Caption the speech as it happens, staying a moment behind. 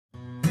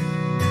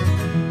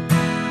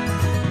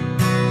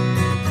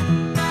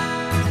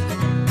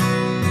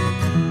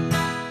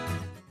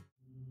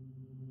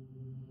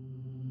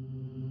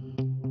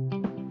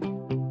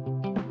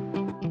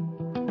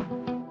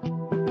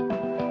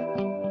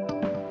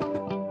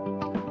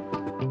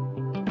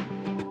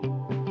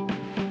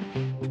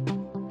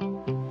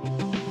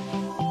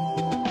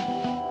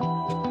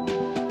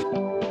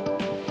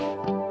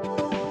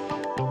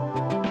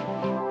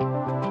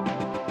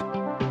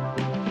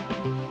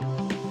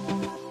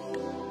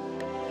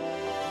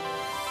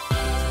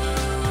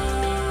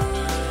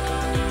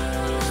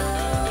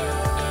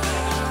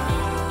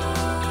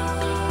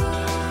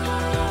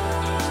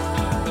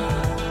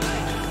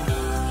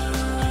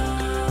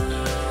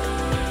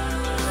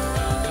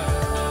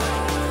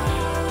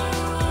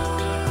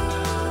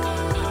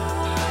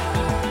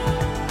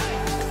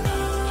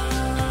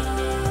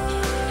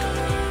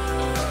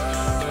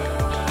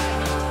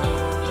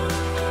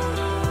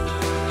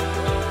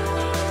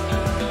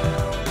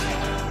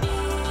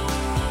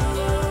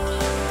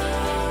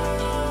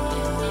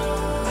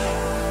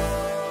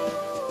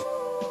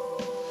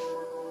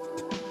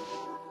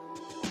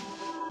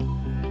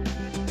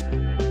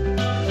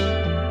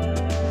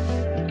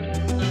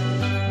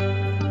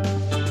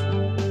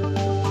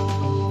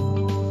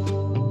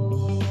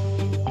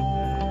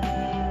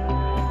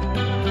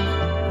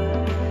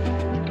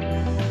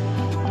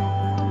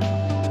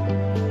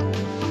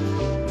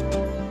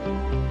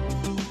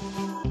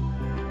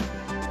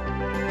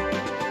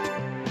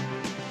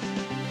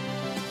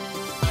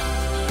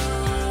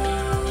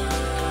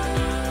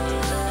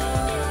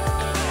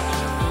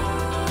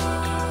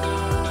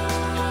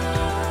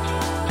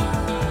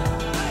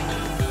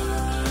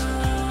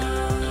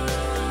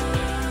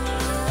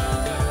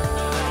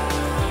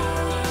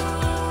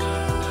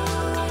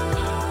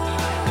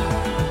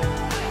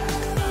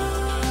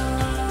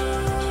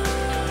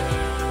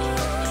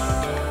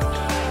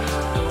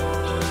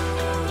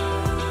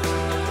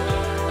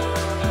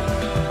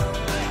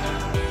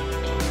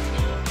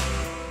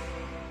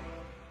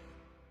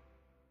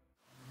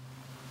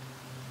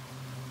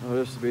Well,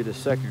 this will be the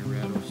second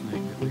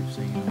rattlesnake that we've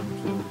seen on the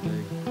trail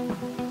today.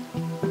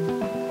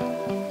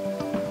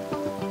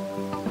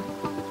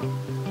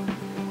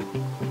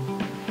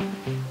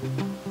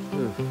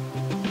 Ugh.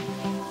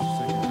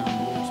 Second time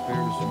the Lord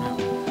spared us from that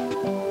one.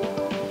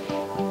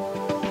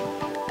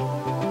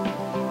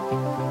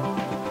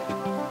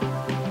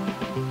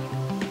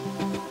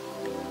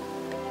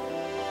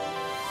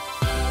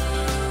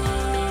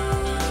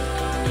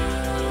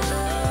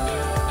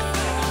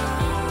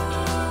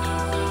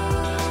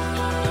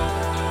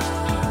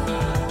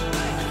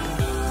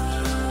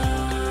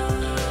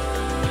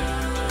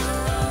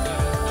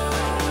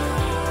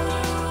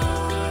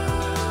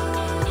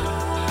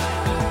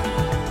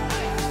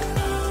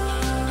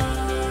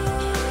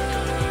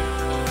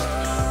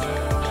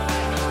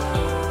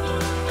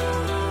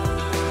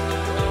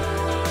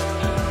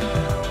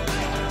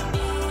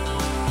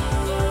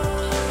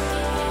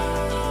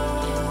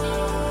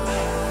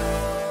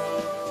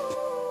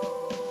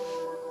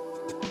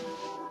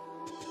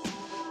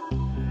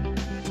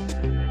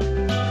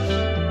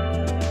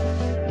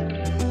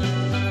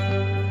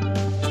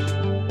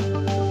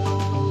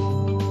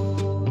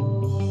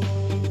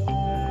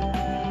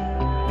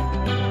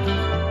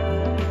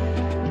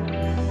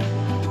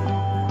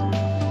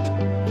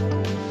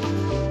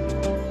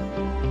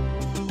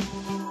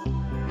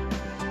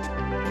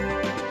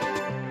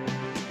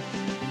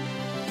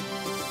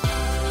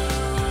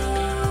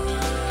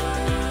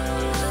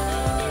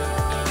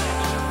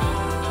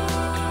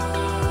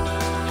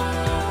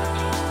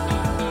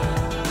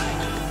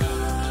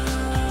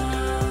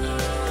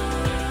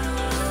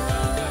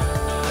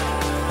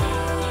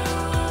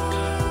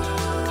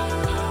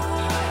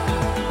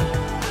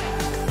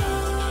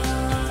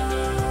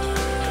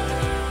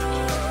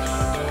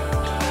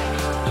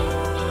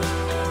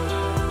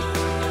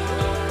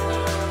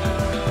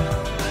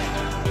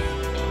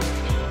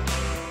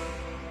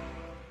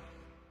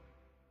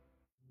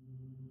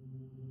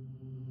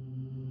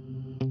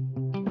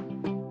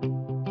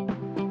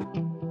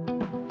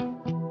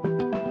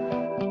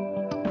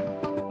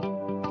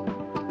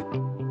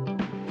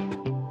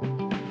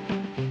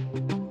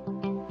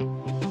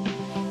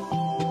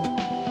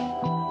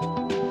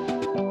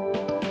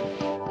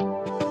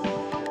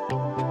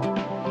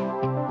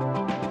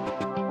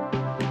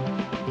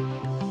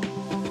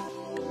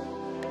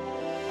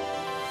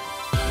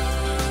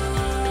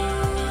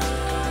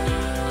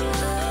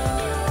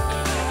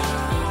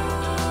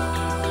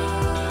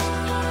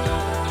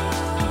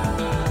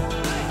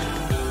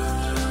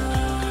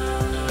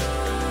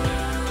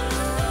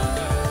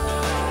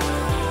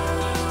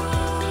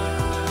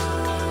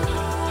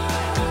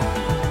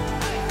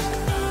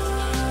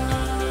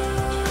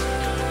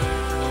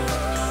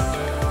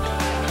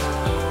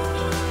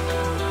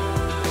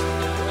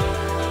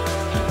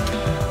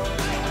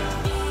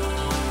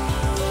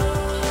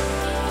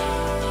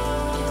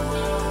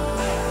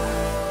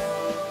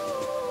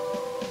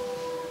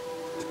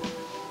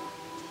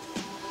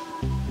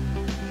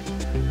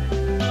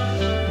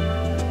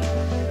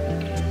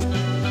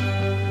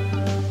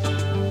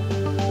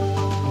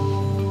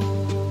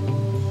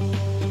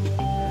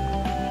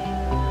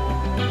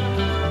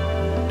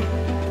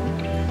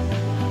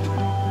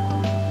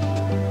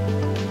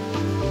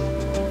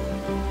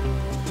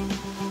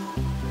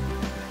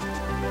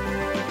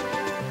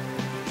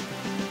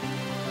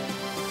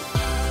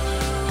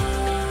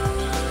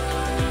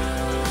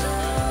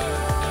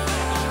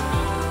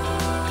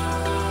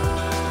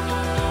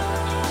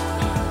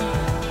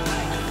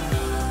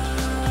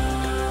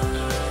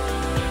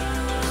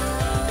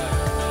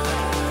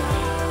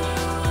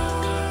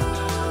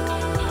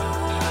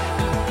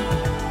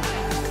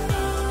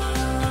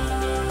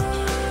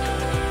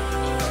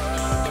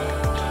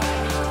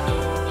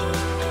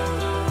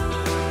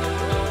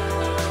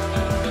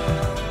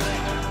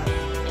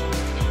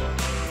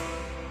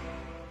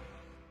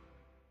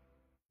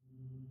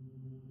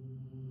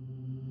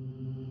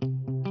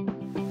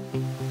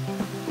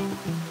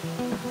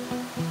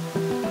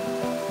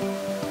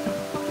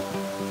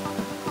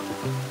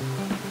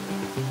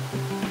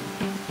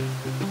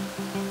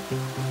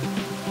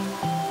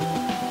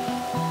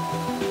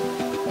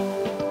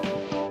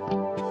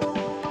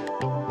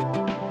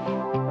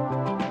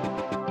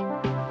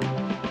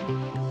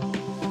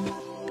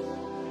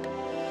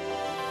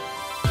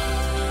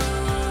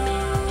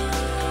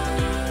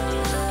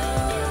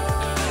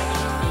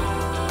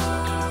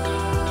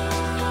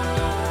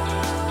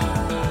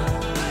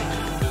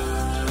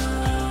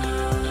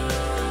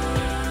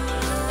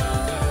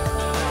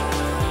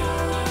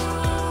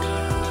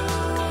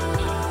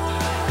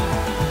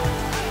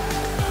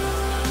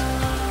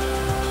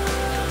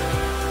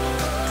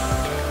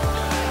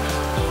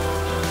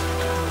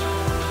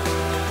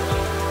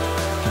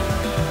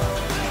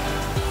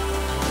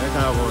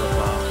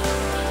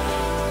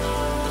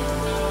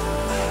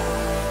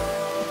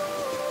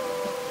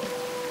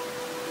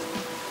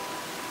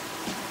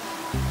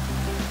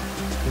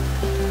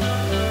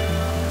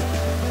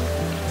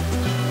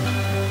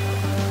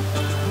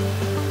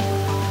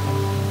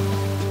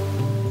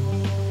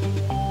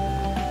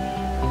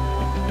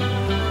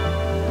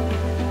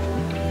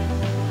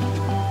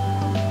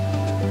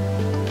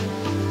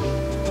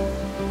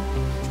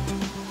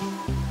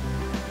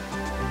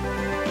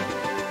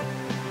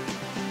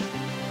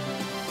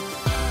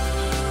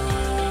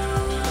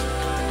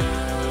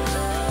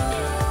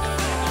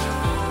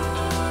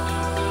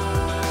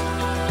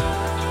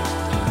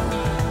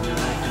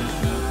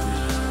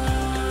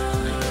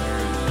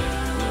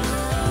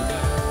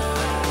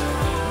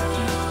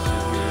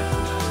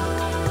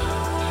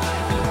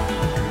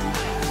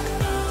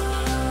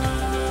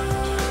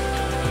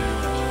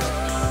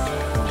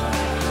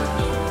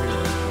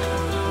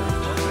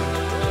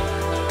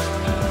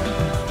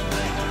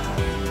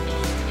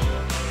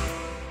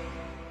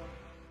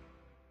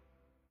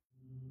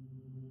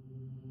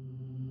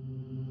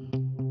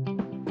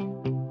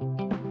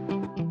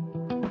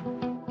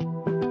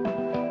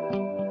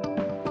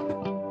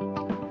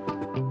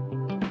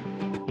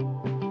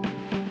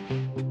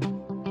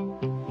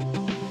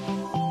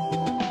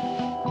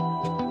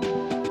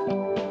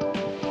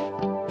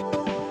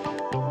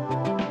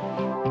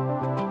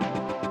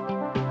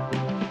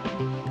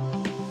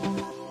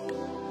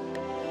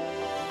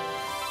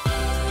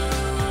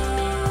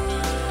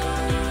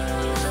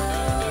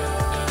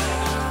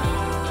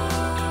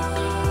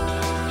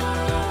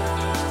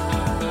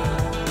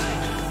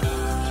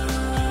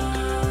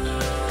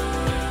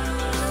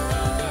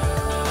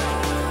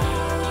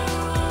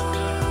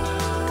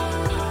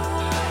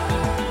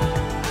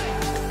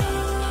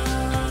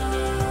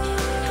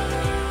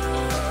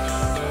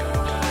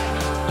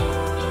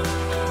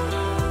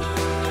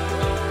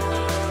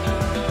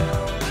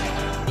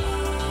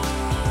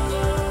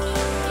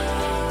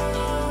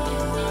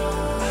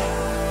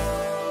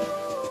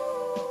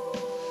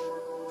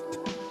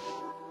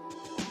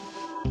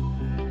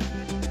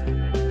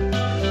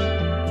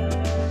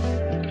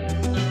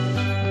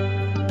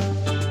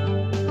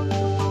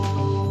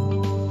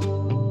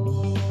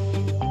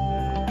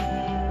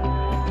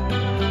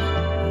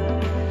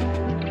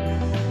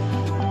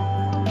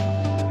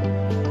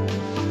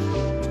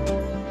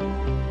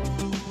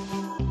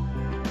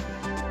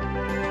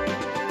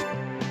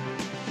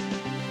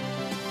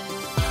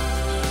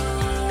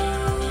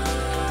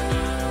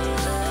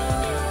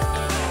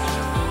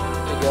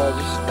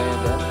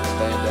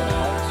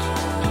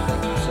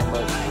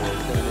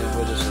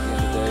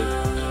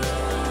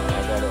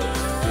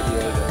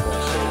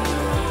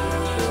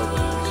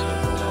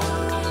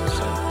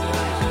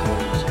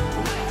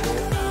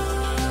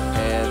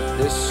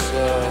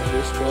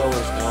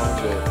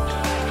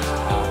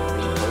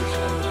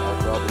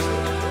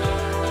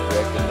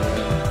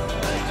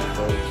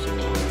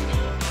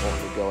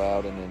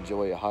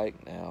 enjoy a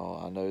hike.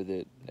 Now, I know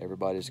that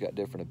everybody's got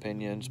different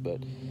opinions, but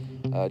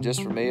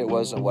just for me, it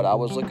wasn't what I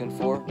was looking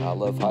for. I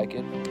love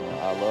hiking.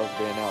 I love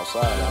being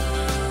outside.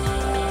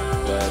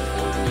 I'm glad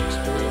for the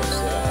experience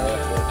that I had,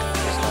 but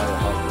it's not a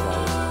hike that I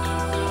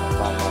would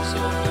find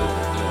myself doing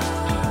again.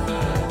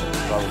 And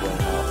it's probably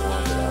not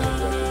one that I would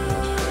recommend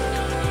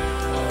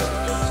for other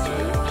things to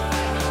do.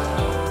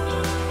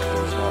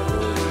 There's not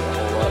really a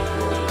whole lot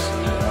for to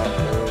see out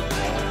there on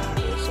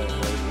the St.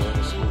 Mary's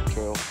Wilderness Loop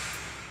Trail.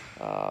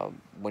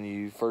 When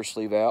you first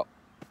leave out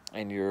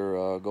and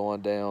you're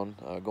going down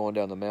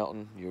the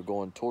mountain, you're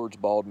going towards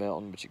Bald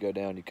Mountain, but you go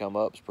down, you come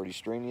up, it's pretty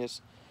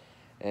strenuous,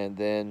 and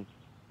then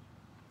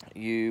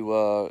you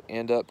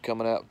end up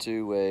coming out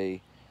to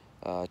a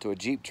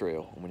jeep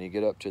trail. When you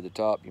get up to the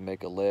top, you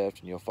make a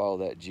left, and you'll follow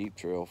that jeep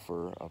trail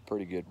for a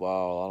pretty good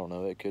while. I don't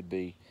know, it could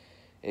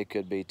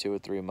be 2 or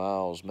 3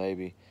 miles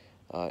maybe.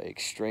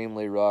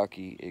 Extremely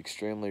rocky,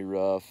 extremely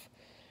rough,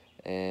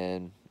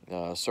 and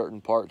certain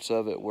parts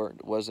of it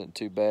wasn't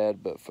too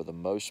bad, but for the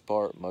most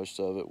part, most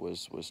of it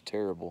was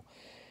terrible.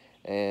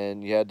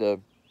 And you had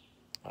to,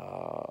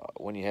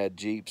 when you had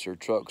Jeeps or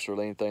trucks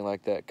or anything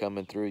like that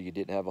coming through, you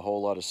didn't have a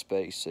whole lot of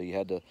space, so you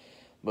had to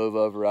move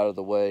over out of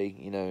the way,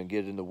 and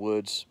get in the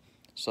woods.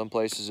 Some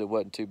places it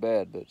wasn't too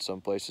bad, but some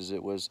places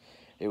it was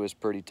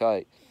pretty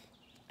tight,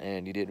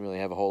 and you didn't really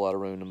have a whole lot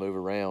of room to move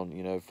around,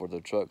 for the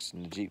trucks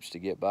and the Jeeps to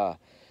get by.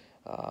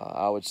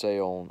 I would say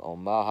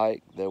on my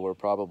hike, there were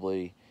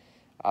probably,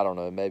 I don't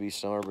know, maybe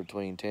somewhere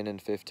between 10 and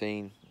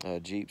 15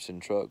 Jeeps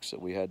and trucks that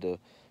we had to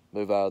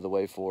move out of the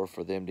way for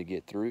them to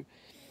get through.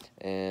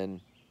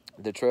 And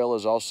the trail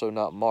is also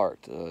not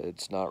marked.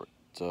 It's not,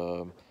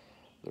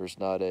 there's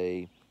not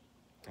a,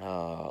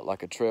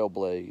 like a trail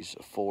blaze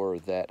for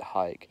that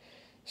hike.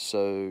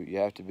 So you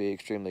have to be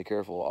extremely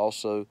careful.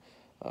 Also,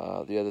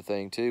 the other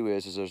thing too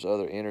is there's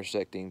other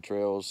intersecting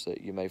trails that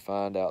you may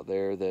find out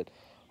there that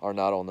are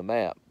not on the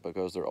map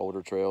because they're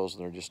older trails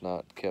and they're just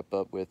not kept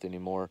up with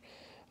anymore.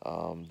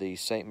 The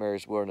St.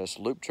 Mary's Wilderness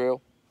Loop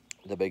Trail,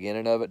 the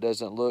beginning of it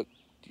doesn't look,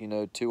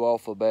 too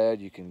awful bad.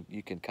 You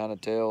can kind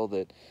of tell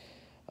that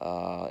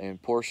in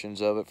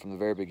portions of it from the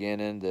very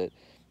beginning that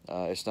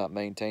it's not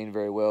maintained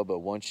very well. But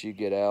once you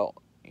get out,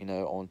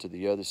 onto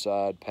the other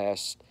side,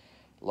 past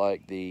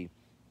like the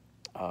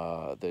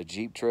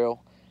Jeep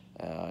Trail,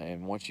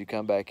 and once you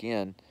come back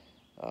in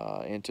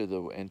into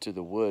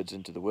the woods,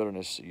 into the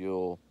wilderness,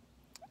 you'll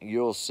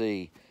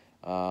see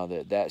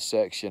that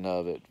section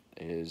of it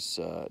is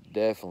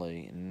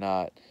definitely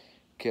not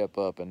kept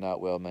up and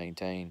not well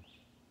maintained.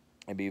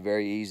 It'd be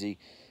very easy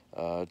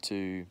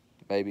to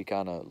maybe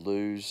kind of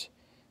lose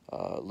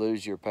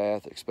your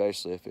path,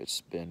 especially if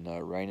it's been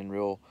raining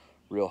real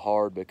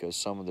hard, because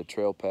some of the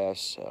trail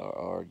paths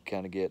are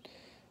kind of get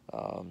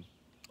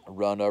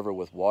run over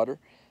with water,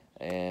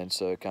 and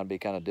so it can be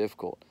kind of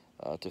difficult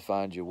to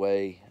find your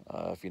way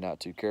if you're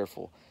not too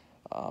careful.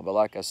 But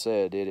like I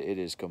said, it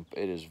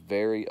is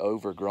very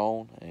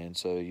overgrown, and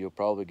so you'll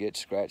probably get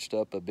scratched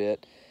up a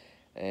bit.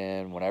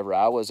 And whenever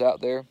I was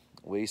out there,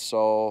 we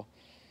saw,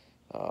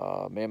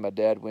 me and my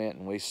dad went,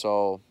 and we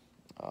saw,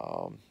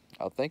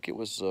 I think it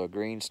was a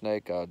green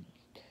snake. I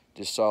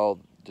just saw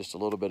just a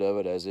little bit of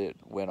it as it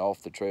went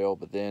off the trail,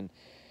 but then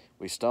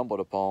we stumbled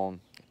upon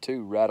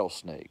 2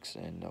 rattlesnakes,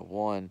 and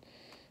one,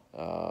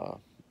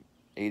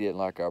 he didn't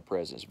like our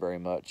presence very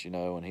much,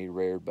 and he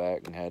reared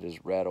back and had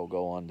his rattle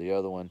go on. The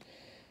other one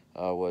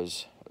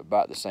was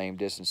about the same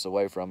distance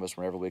away from us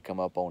whenever we come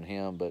up on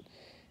him, but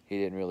he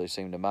didn't really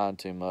seem to mind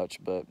too much,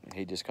 but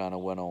he just kind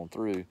of went on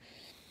through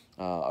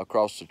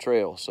across the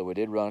trail. So we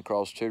did run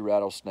across 2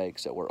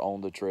 rattlesnakes that were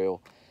on the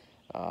trail.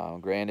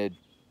 Granted,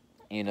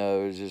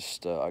 it's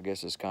just I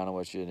guess it's kind of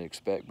what you'd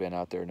expect being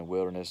out there in the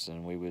wilderness,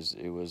 and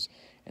it was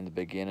in the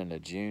beginning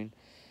of June,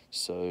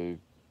 so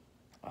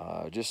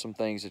just some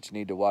things that you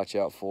need to watch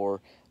out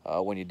for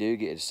when you do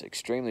get. It's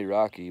extremely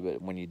rocky,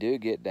 but when you do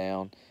get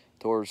down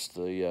towards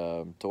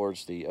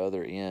the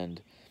other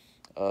end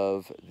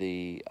of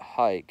the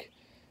hike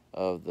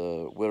of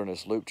the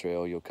Wilderness Loop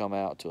Trail, you'll come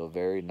out to a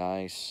very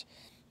nice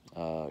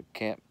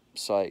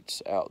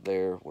campsites out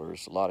there, where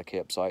there's a lot of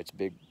campsites,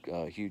 big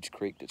huge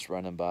creek that's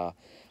running by,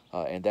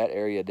 and that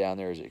area down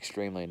there is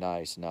extremely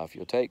nice. Now, if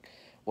you'll take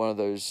one of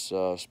those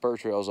spur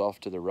trails off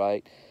to the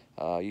right,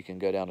 you can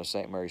go down to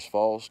St. Mary's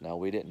Falls. Now,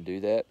 we didn't do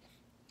that,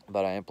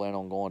 but I am planning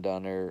on going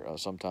down there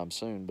sometime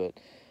soon. But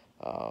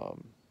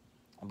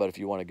if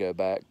you want to go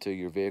back to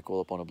your vehicle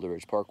up on the Blue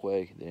Ridge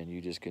Parkway, then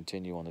you just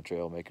continue on the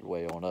trail, make your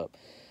way on up.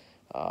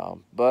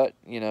 But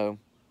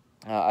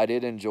I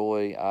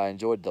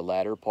enjoyed the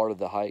latter part of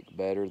the hike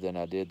better than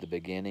I did the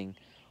beginning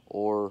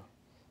or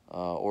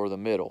the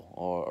middle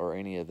or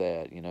any of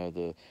that.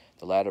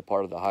 The latter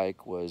part of the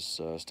hike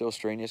was still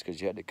strenuous because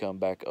you had to come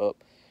back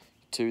up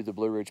to the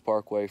Blue Ridge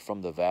Parkway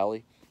from the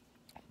valley,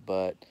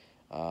 but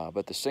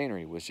the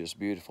scenery was just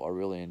beautiful. I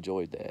really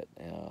enjoyed that.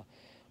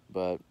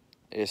 But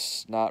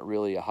it's not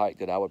really a hike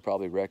that I would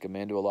probably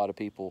recommend to a lot of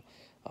people.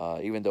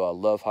 Even though I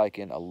love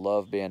hiking, I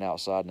love being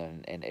outside,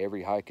 and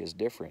every hike is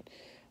different.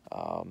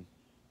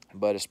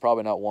 But it's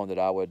probably not one that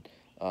I would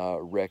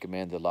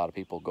recommend that a lot of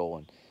people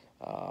going.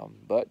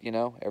 But, you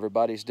know,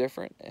 everybody's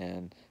different,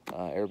 and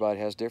everybody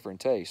has different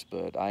tastes.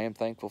 But I am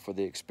thankful for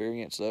the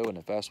experience, though, and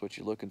if that's what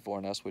you're looking for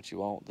and that's what you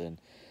want, then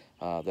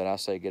I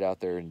say get out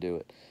there and do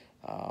it.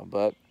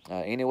 But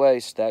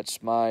anyways,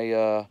 that's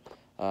my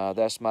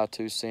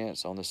 2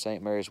 cents on the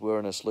St. Mary's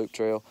Wilderness Loop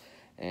Trail,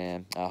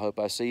 and I hope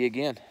I see you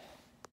again.